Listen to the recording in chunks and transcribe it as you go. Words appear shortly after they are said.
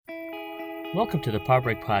Welcome to the Power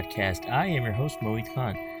Break Podcast. I am your host, Moeed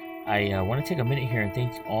Khan. I want to take a minute here and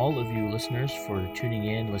thank all of you listeners for tuning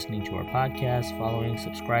in, listening to our podcast, following,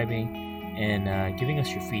 subscribing, and giving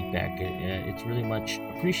us your feedback. It's really much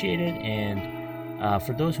appreciated, and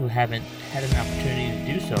for those who haven't had an opportunity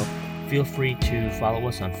to do so, feel free to follow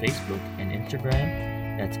us on Facebook and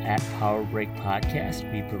Instagram. That's at Power Break Podcast.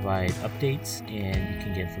 We provide updates, and you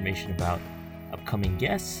can get information about upcoming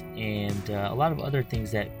guests and a lot of other things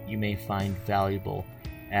that you may find valuable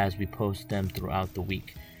as we post them throughout the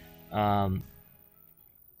week.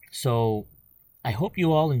 So I hope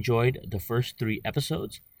you all enjoyed the first 3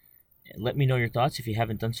 episodes. Let me know your thoughts if you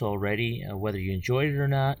haven't done so already, whether you enjoyed it or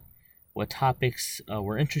not, what topics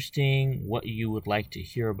were interesting, what you would like to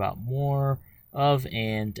hear about more of,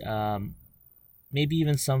 and maybe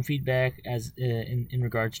even some feedback as in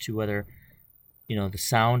regards to whether the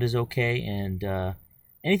sound is okay, and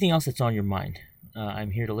anything else that's on your mind.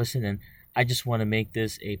 I'm here to listen, and I just want to make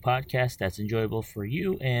this a podcast that's enjoyable for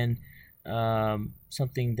you and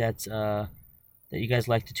something that's that you guys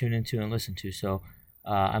like to tune into and listen to. So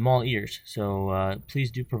I'm all ears. So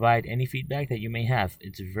please do provide any feedback that you may have.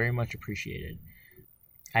 It's very much appreciated.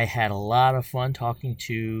 I had a lot of fun talking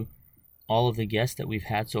to all of the guests that we've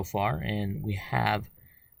had so far, and we have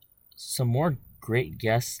some more great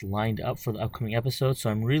guests lined up for the upcoming episode, so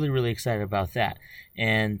I'm really excited about that.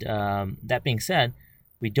 And that being said,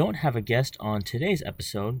 we don't have a guest on today's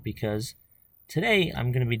episode because today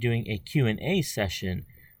I'm going to be doing a Q&A session.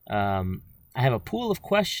 I have a pool of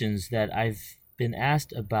questions that I've been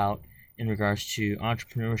asked about in regards to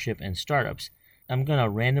entrepreneurship and startups. I'm going to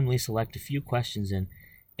randomly select a few questions and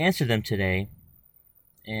answer them today,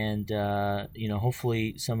 and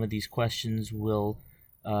hopefully some of these questions will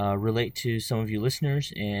relate to some of you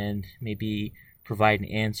listeners and maybe provide an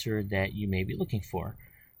answer that you may be looking for.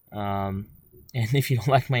 And if you don't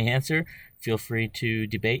like my answer, feel free to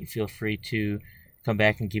debate. Feel free to come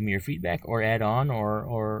back and give me your feedback or add on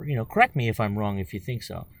or correct me if I'm wrong if you think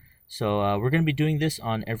so. So we're going to be doing this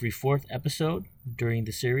on every 4th episode during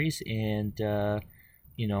the series, and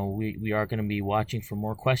we are going to be watching for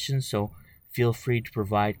more questions. So feel free to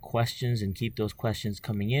provide questions and keep those questions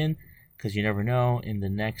coming in, because you never know, in the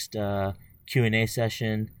next Q&A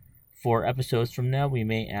session 4 episodes from now, we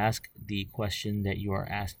may ask the question that you are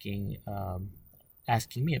asking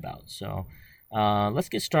me about. So let's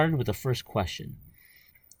get started with the first question.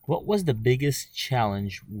 What was the biggest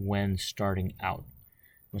challenge when starting out?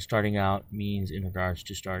 When starting out means in regards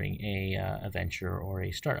to starting a venture or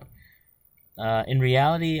a startup. In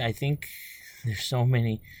reality, I think there's so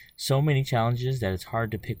many challenges that it's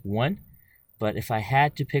hard to pick one. But if I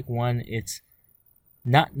had to pick one, it's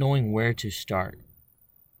not knowing where to start.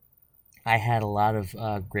 I had a lot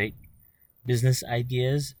of great business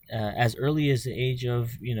ideas as early as the age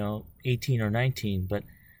of 18 or 19, but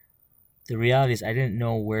the reality is I didn't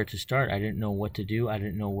know where to start. I didn't know what to do. I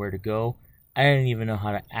didn't know where to go. I didn't even know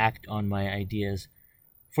how to act on my ideas.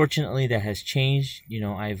 Fortunately, that has changed.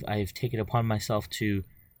 I've taken it upon myself to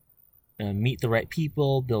meet the right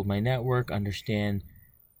people, build my network, understand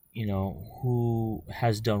who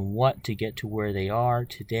has done what to get to where they are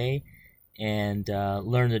today, and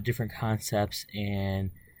learn the different concepts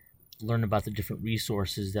and learn about the different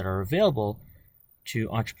resources that are available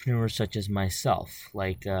to entrepreneurs such as myself.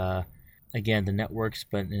 Like, again, the networks,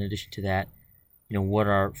 but in addition to that, what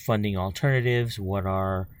are funding alternatives? What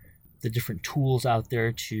are the different tools out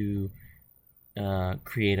there to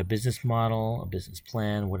create a business model, a business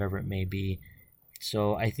plan, whatever it may be.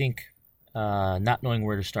 So I think not knowing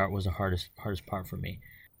where to start was the hardest part for me.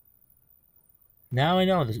 Now I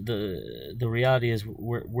know the reality is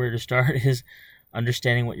where to start is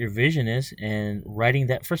understanding what your vision is and writing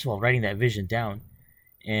that vision down,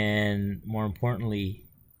 and more importantly,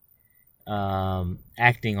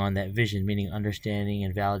 acting on that vision, meaning understanding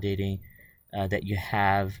and validating that you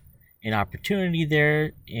have an opportunity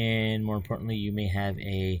there, and more importantly, you may have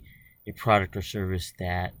a product or service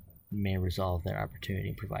that may resolve that opportunity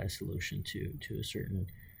and provide a solution to a certain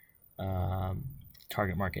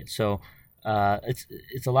target market. So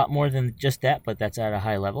it's a lot more than just that, but that's at a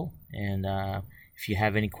high level. And if you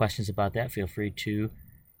have any questions about that, feel free to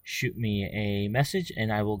shoot me a message,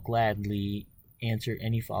 and I will gladly answer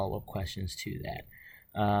any follow-up questions to that.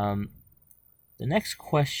 The next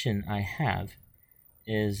question I have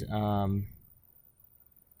is,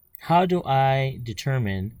 how do I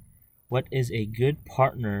determine what is a good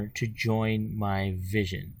partner to join my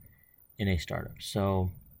vision in a startup?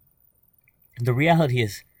 So the reality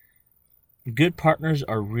is good partners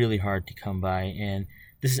are really hard to come by, and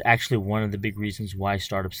this is actually one of the big reasons why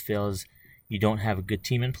startups fail is you don't have a good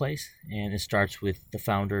team in place, and it starts with the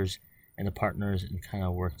founders and the partners, and kind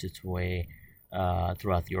of works its way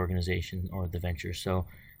throughout the organization or the venture. So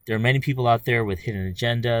there are many people out there with hidden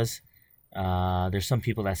agendas. There's some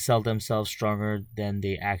people that sell themselves stronger than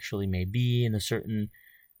they actually may be in a certain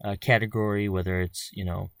category, whether it's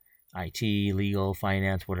IT, legal,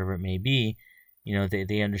 finance, whatever it may be.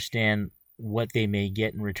 They understand what they may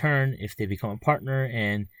get in return if they become a partner,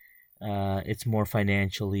 and it's more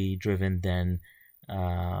financially driven than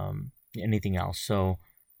anything else. So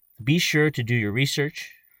be sure to do your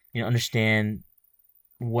research. Understand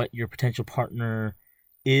what your potential partner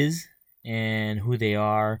is and who they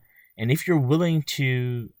are, and if you're willing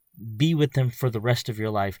to be with them for the rest of your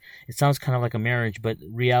life. It sounds kind of like a marriage, but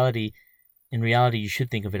in reality, you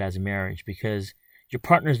should think of it as a marriage, because your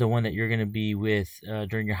partner is the one that you're going to be with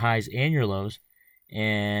during your highs and your lows.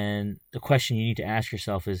 And the question you need to ask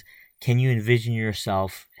yourself is, can you envision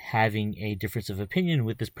yourself having a difference of opinion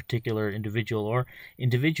with this particular individual or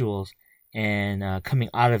individuals, and coming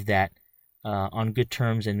out of that on good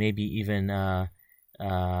terms, and maybe even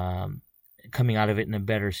coming out of it in a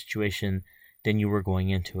better situation than you were going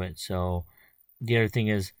into it? So the other thing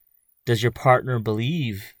is, does your partner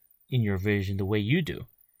believe in your vision the way you do?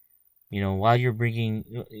 While you're bringing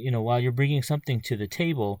something to the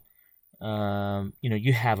table,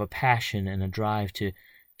 you have a passion and a drive to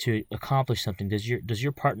accomplish something. Does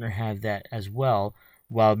your partner have that as well,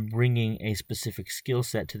 while bringing a specific skill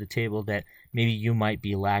set to the table that maybe you might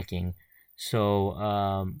be lacking? So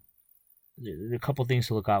a couple things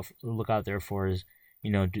to look out there for is,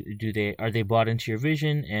 are they bought into your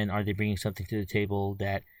vision, and are they bringing something to the table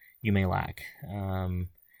that you may lack?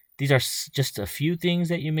 These are just a few things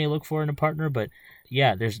that you may look for in a partner, but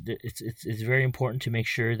yeah, it's very important to make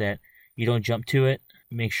sure that you don't jump to it.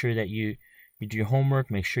 Make sure that you do your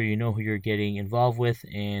homework. Make sure you know who you're getting involved with,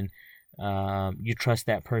 and you trust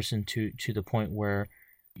that person to the point where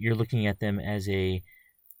you're looking at them as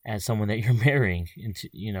someone that you're marrying. Into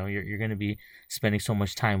you're going to be spending so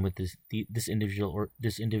much time with this individual or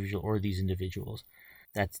these individuals.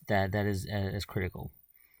 That is critical.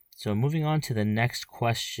 So moving on to the next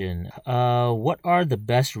question, what are the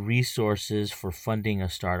best resources for funding a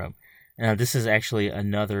startup? Now, this is actually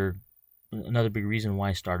another big reason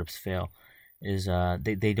why startups fail, is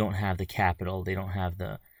they don't have the capital, they don't have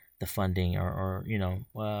the funding, or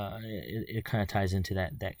it kind of ties into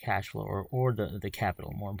that cash flow or the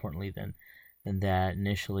capital, more importantly than that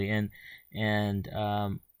initially. And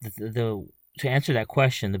to answer that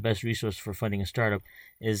question, the best resource for funding a startup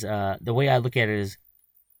is, the way I look at it is,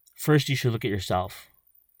 first, you should look at yourself.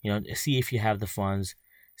 See if you have the funds.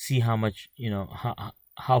 See how much,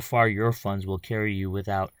 how far your funds will carry you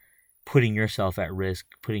without putting yourself at risk,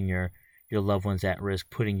 putting your loved ones at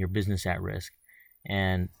risk, putting your business at risk,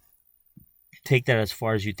 and take that as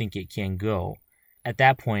far as you think it can go. At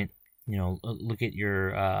that point, look at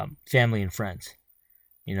your family and friends.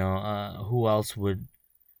 Who else would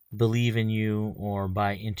believe in you or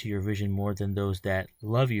buy into your vision more than those that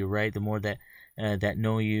love you, right? The more that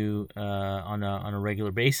know you on a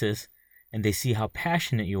regular basis, and they see how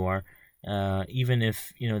passionate you are, even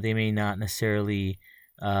if they may not necessarily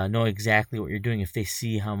know exactly what you're doing. If they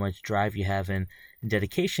see how much drive you have and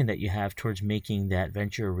dedication that you have towards making that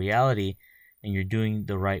venture a reality, and you're doing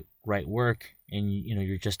the right work, and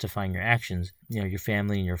you're justifying your actions, your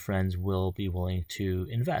family and your friends will be willing to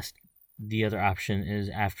invest. The other option is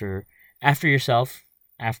after yourself,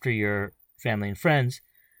 after your family and friends,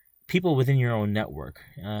 people within your own network.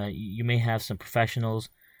 You may have some professionals,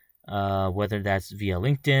 whether that's via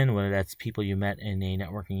LinkedIn, whether that's people you met in a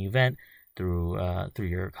networking event, through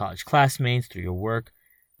your college classmates, through your work.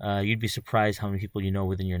 You'd be surprised how many people you know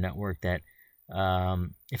within your network that,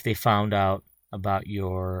 if they found out about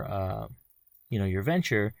your your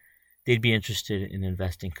venture, they'd be interested in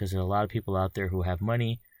investing, because there are a lot of people out there who have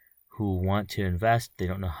money, who want to invest. They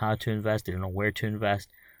don't know how to invest. They don't know where to invest,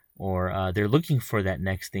 or they're looking for that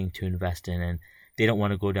next thing to invest in, and they don't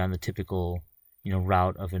want to go down the typical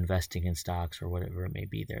route of investing in stocks or whatever it may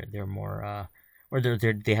be. They're more or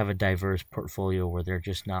they have a diverse portfolio where they're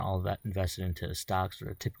just not all that invested into stocks or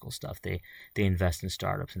the typical stuff. They invest in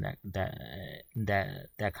startups and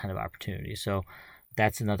that kind of opportunity. So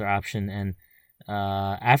that's another option. And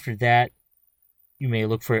after that, you may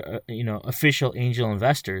look for official angel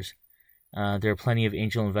investors. There are plenty of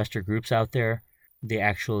angel investor groups out there. They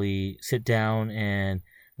actually sit down, and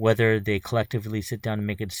whether they collectively sit down and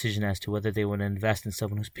make a decision as to whether they want to invest in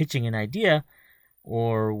someone who's pitching an idea,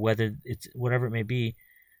 or whether it's whatever it may be,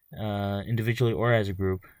 individually or as a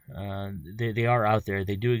group, they are out there.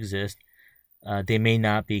 They do exist. They may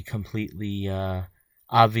not be completely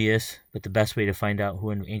obvious, but the best way to find out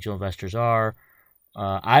who angel investors are,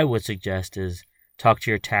 I would suggest is talk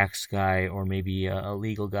to your tax guy or maybe a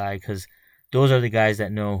legal guy, because those are the guys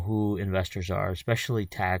that know who investors are, especially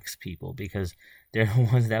tax people, because they're the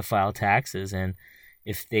ones that file taxes. And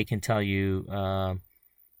if they can tell you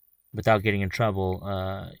without getting in trouble,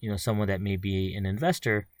 someone that may be an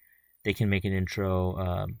investor, they can make an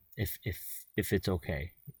intro if it's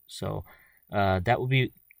okay. So that would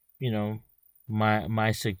be,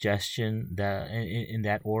 my suggestion, that in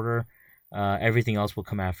that order. Everything else will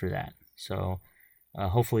come after that. So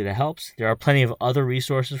hopefully that helps. There are plenty of other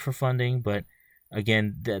resources for funding, but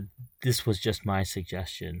again, this was just my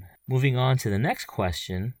suggestion. Moving on to the next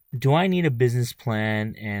question: do I need a business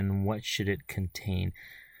plan, and what should it contain?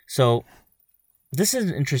 So this is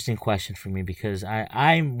an interesting question for me, because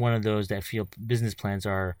I'm one of those that feel business plans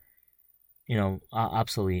are,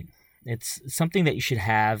 obsolete. It's something that you should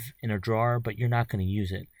have in a drawer, but you're not going to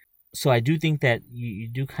use it. So I do think that you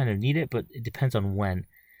do kind of need it, but it depends on when.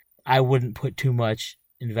 I wouldn't put too much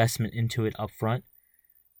investment into it up front,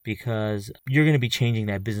 because you're going to be changing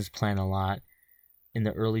that business plan a lot in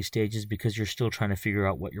the early stages, because you're still trying to figure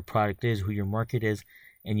out what your product is, who your market is,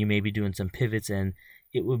 and you may be doing some pivots, and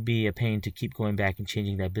it would be a pain to keep going back and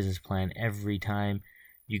changing that business plan every time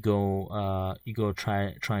you go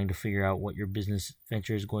trying to figure out what your business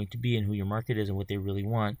venture is going to be and who your market is and what they really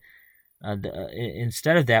want.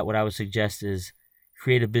 Instead of that, what I would suggest is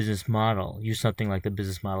create a business model. Use something like the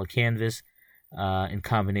business model canvas in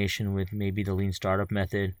combination with maybe the lean startup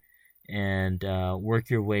method, and work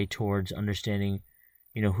your way towards understanding,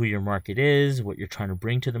 who your market is, what you're trying to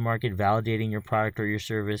bring to the market, validating your product or your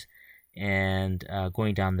service, and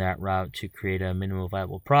going down that route to create a minimum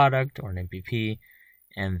viable product or an MVP.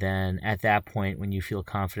 And then at that point, when you feel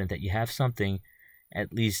confident that you have something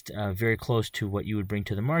at least very close to what you would bring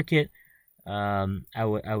to the market, I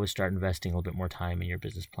would start investing a little bit more time in your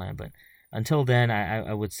business plan. But until then,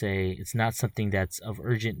 I would say it's not something that's of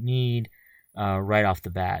urgent need right off the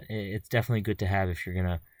bat. It's definitely good to have if you're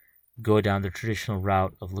gonna go down the traditional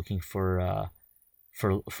route of looking for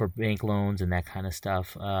bank loans and that kind of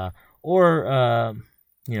stuff, or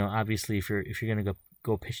obviously if you're gonna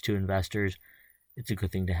go pitch to investors, it's a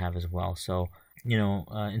good thing to have as well. So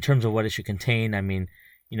in terms of what it should contain, I mean,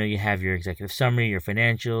 you have your executive summary, your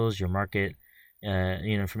financials, your market,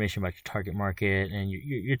 information about your target market, and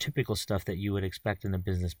your typical stuff that you would expect in a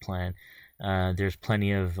business plan. There's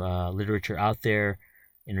plenty of literature out there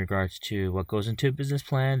in regards to what goes into a business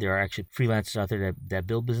plan. There are actually freelancers out there that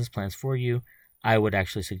build business plans for you. I would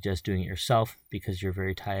actually suggest doing it yourself, because you're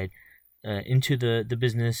very tied into the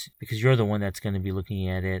business, because you're the one that's going to be looking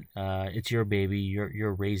at it. It's your baby.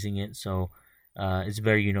 You're raising it, so it's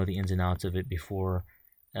better the ins and outs of it before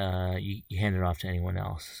you hand it off to anyone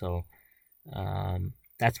else. So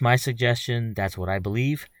that's my suggestion. That's what I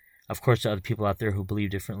believe. Of course, there are other people out there who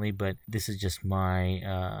believe differently, but this is just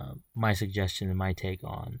my suggestion and my take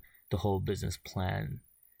on the whole business plan,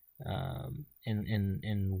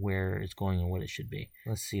 and where it's going and what it should be.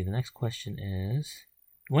 Let's see. The next question is: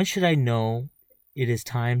 when should I know it is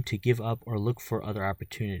time to give up or look for other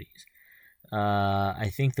opportunities? I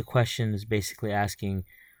think the question is basically asking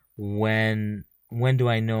when do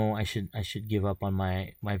I know I should give up on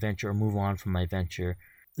my venture or move on from my venture.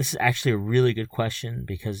 This is actually a really good question,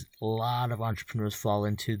 because a lot of entrepreneurs fall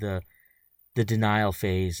into the denial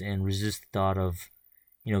phase and resist the thought of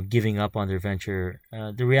giving up on their venture.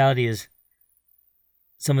 The reality is,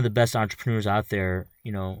 some of the best entrepreneurs out there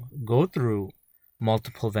go through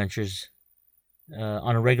multiple ventures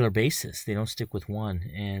on a regular basis. They don't stick with one,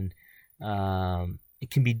 and it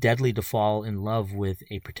can be deadly to fall in love with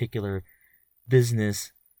a particular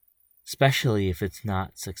business, especially if it's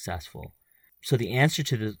not successful. So the answer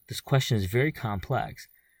to this question is very complex.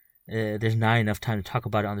 There's not enough time to talk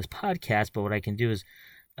about it on this podcast, but what I can do is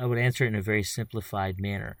I would answer it in a very simplified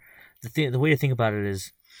manner. The way to think about it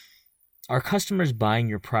is, are customers buying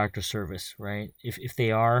your product or service, right? If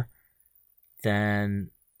they are,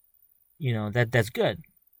 then that's good.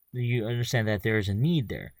 You understand that there is a need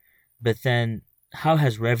there. But then, how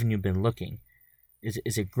has revenue been looking?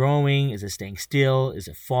 Is it growing? Is it staying still? Is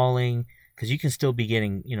it falling? Because you can still be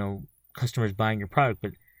getting customers buying your product,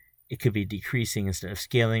 but it could be decreasing instead of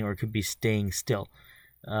scaling, or it could be staying still.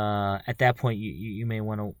 At that point, you may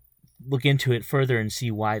want to look into it further and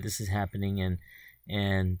see why this is happening,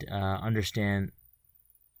 and understand,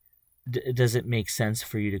 does it make sense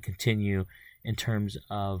for you to continue in terms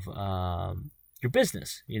of your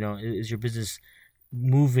business? Is your business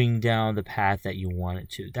moving down the path that you want it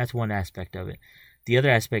to? That's one aspect of it. The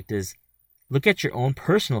other aspect is, look at your own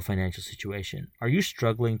personal financial situation. Are you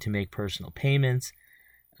struggling to make personal payments?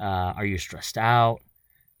 Are you stressed out?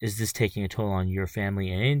 is this taking a toll on your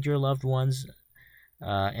family and your loved ones?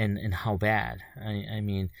 And how bad? I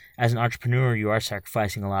mean, as an entrepreneur, you are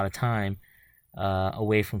sacrificing a lot of time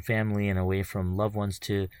away from family and away from loved ones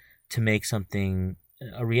to make something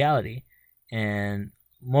a reality. And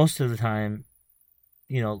most of the time,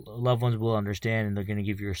 loved ones will understand and they're going to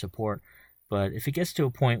give you your support. But if it gets to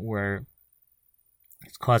a point where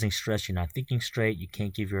it's causing stress, you're not thinking straight, you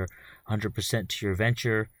can't give your 100% to your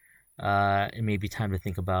venture, it may be time to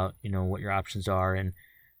think about, what your options are, and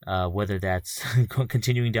whether that's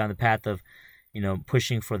continuing down the path of,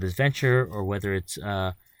 pushing for this venture, or whether it's,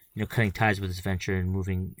 cutting ties with this venture and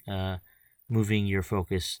moving your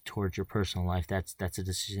focus towards your personal life. That's a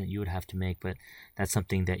decision that you would have to make, but that's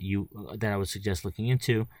something that I would suggest looking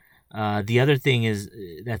into. The other thing is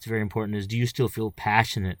that's very important is, do you still feel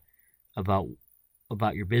passionate about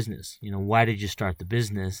your business? Why did you start the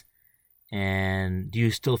business? And do you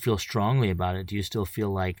still feel strongly about it? Do you still feel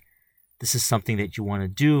like this is something that you want to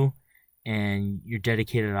do, and you're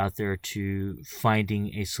dedicated out there to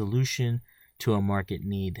finding a solution to a market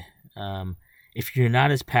need? If you're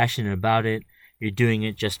not as passionate about it, you're doing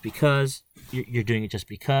it just because you're doing it just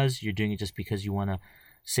because you want to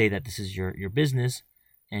say that this is your business,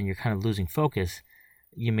 and you're kind of losing focus,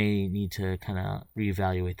 you may need to kind of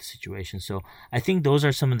reevaluate the situation. So I think those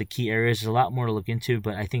are some of the key areas. There's a lot more to look into,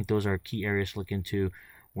 but I think those are key areas to look into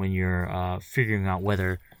when you're figuring out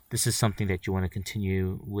whether this is something that you want to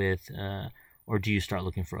continue with, or do you start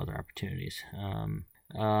looking for other opportunities.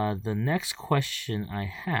 The next question I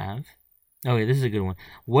have, okay, this is a good one.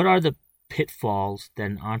 What are the pitfalls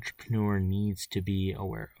that an entrepreneur needs to be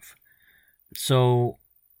aware of? So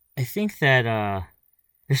I think that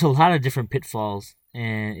there's a lot of different pitfalls,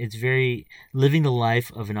 and it's living the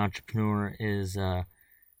life of an entrepreneur is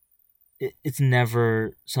it's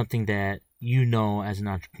never something that as an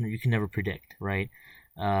entrepreneur you can never predict, right?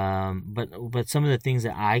 But some of the things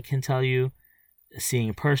that I can tell you,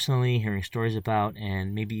 seeing personally, hearing stories about,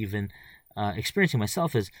 and maybe even experiencing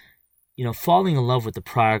myself, is falling in love with the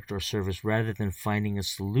product or service rather than finding a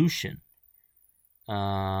solution.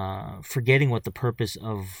 Forgetting what the purpose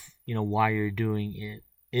of why you're doing it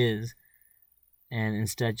is, and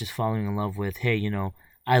instead just falling in love with, hey,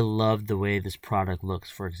 I love the way this product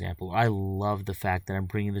looks, for example. I love the fact that I'm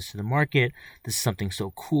bringing this to the market. This is something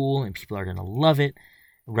so cool and people are going to love it,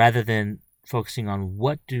 rather than focusing on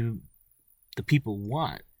what do the people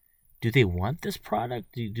want. Do they want this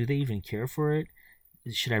product? Do they even care for it?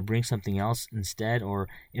 Should I bring something else instead, or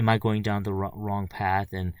am I going down the wrong path?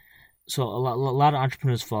 And so a lot of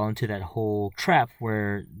entrepreneurs fall into that whole trap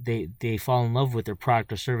where they fall in love with their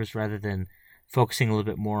product or service rather than focusing a little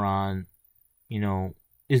bit more on,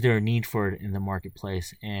 is there a need for it in the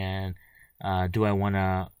marketplace, and do I want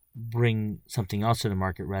to bring something else to the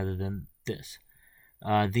market rather than this?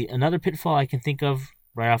 Another pitfall I can think of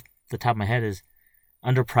right off the top of my head is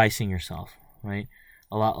underpricing yourself, right?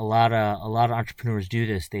 A lot of entrepreneurs do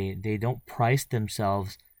this. They don't price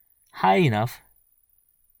themselves high enough.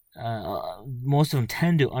 Most of them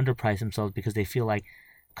tend to underprice themselves because they feel like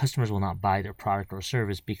customers will not buy their product or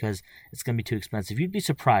service because it's going to be too expensive. You'd be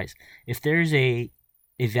surprised if there's a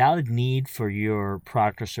valid need for your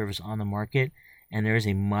product or service on the market, and there is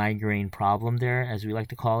a migraine problem there, as we like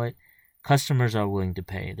to call it. Customers are willing to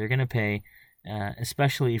pay. They're going to pay,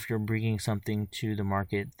 especially if you're bringing something to the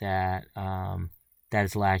market that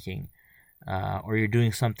is lacking, or you're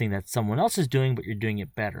doing something that someone else is doing, but you're doing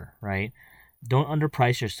it better, right? Don't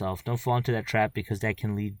underprice yourself. Don't fall into that trap, because that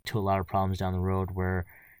can lead to a lot of problems down the road where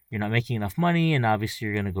you're not making enough money, and obviously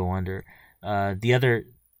you're going to go under. The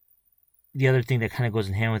other thing that kind of goes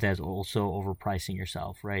in hand with that is also overpricing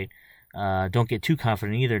yourself, right? Don't get too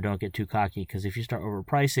confident either. Don't get too cocky, because if you start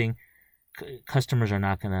overpricing, customers are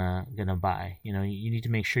not gonna buy. You need to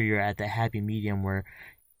make sure you're at that happy medium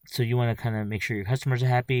so you want to kind of make sure your customers are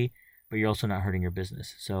happy, but you're also not hurting your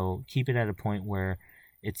business. So keep it at a point where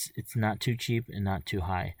it's not too cheap and not too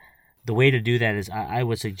high. The way to do that is I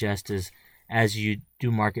would suggest is, as you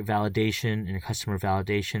do market validation and customer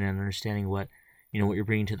validation and understanding what you're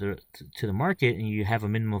bringing to the market, and you have a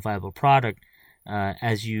minimum viable product,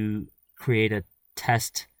 as you create a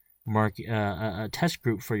test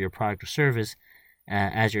group for your product or service,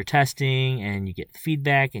 as you're testing and you get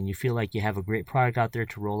feedback and you feel like you have a great product out there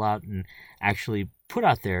to roll out and actually put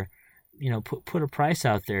out there, put a price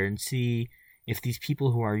out there and see if these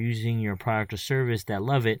people who are using your product or service that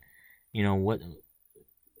love it, what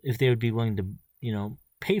if they would be willing to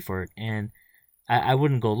pay for it. And I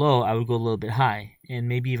wouldn't go low. I would go a little bit high, and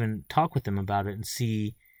maybe even talk with them about it and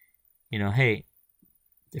see, hey,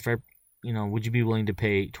 if would you be willing to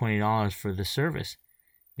pay $20 for the service?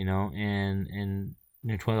 And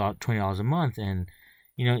 $20 a month, and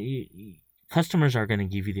customers are going to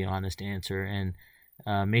give you the honest answer, and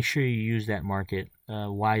make sure you use that market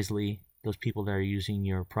wisely. Those people that are using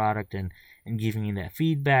your product and giving you that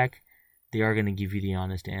feedback, they are going to give you the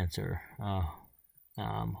honest answer.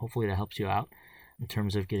 Hopefully that helps you out in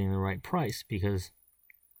terms of getting the right price, because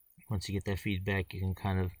once you get that feedback, you can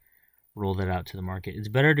kind of roll that out to the market. It's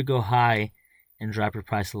better to go high and drop your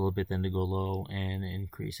price a little bit than to go low and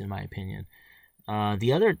increase, in my opinion.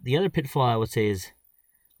 The other pitfall I would say is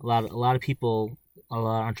a lot of people, a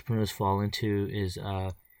lot of entrepreneurs fall into is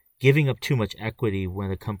giving up too much equity when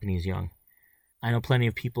the company is young. I know plenty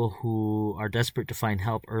of people who are desperate to find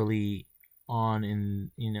help early on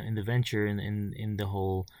in the venture, in the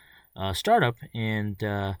whole startup, and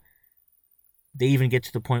they even get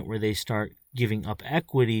to the point where they start giving up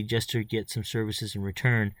equity just to get some services in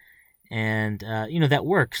return. And that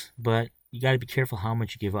works, but you got to be careful how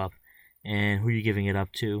much you give up and who you're giving it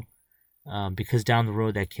up to, because down the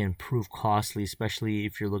road that can prove costly, especially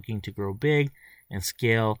if you're looking to grow big and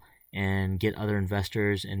scale and get other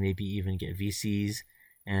investors and maybe even get VCs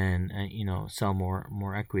and sell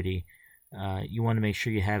more equity. You want to make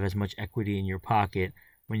sure you have as much equity in your pocket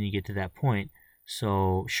when you get to that point.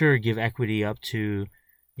 So sure, give equity up to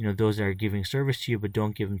those that are giving service to you, but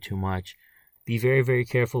don't give them too much. Be very, very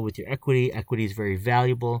careful with your equity. Equity is very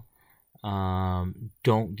valuable.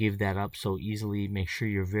 Don't give that up so easily. Make sure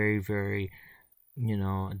you're very, very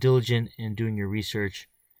diligent in doing your research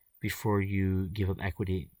before you give up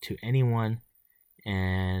equity to anyone,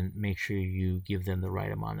 and make sure you give them the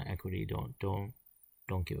right amount of equity. Don't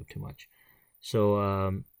give up too much.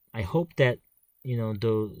 So I hope that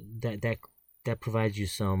that provides you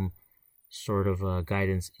some sort of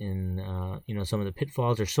guidance in some of the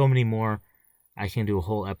pitfalls. There's so many more. I can do a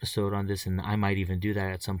whole episode on this, and I might even do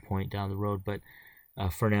that at some point down the road. But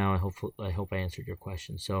for now, I hope I answered your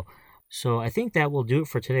question. So I think that will do it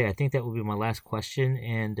for today. I think that will be my last question,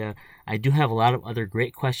 and I do have a lot of other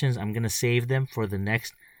great questions. I'm going to save them for the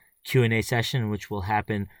next Q&A session, which will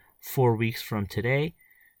happen 4 weeks from today.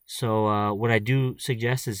 So what I do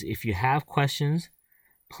suggest is, if you have questions,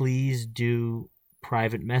 please do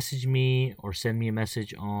private message me or send me a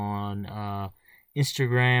message on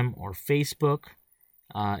Instagram or Facebook.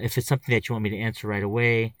 If it's something that you want me to answer right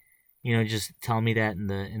away, just tell me that in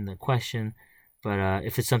the question. But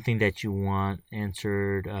if it's something that you want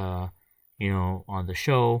answered, on the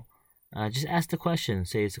show, just ask the question.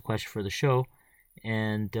 Say it's a question for the show,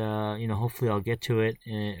 and hopefully I'll get to it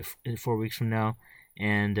in 4 weeks from now.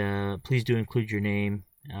 And please do include your name,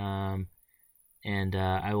 and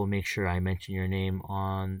I will make sure I mention your name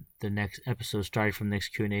on the next episode. Starting from the next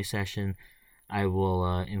Q&A session, I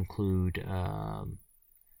will include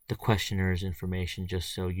the questioner's information,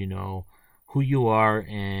 just so you know who you are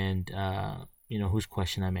and whose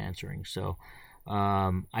question I'm answering. So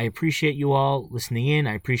I appreciate you all listening in.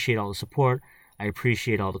 I appreciate all the support. I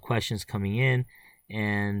appreciate all the questions coming in,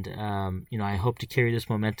 and I hope to carry this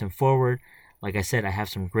momentum forward. Like I said, I have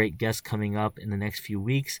some great guests coming up in the next few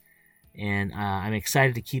weeks, and I'm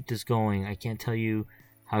excited to keep this going. I can't tell you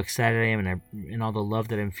how excited I am, and all the love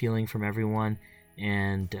that I'm feeling from everyone.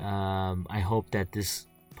 And I hope that this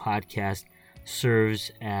podcast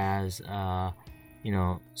serves as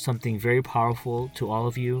something very powerful to all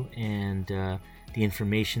of you, and the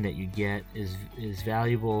information that you get is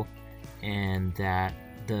valuable, and that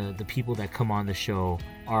the people that come on the show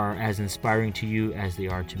are as inspiring to you as they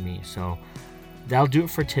are to me. So that'll do it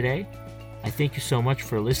for today. I thank you so much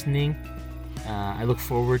for listening. I look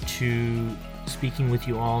forward to speaking with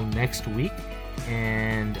you all next week.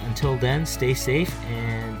 And until then, stay safe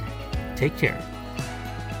and take care.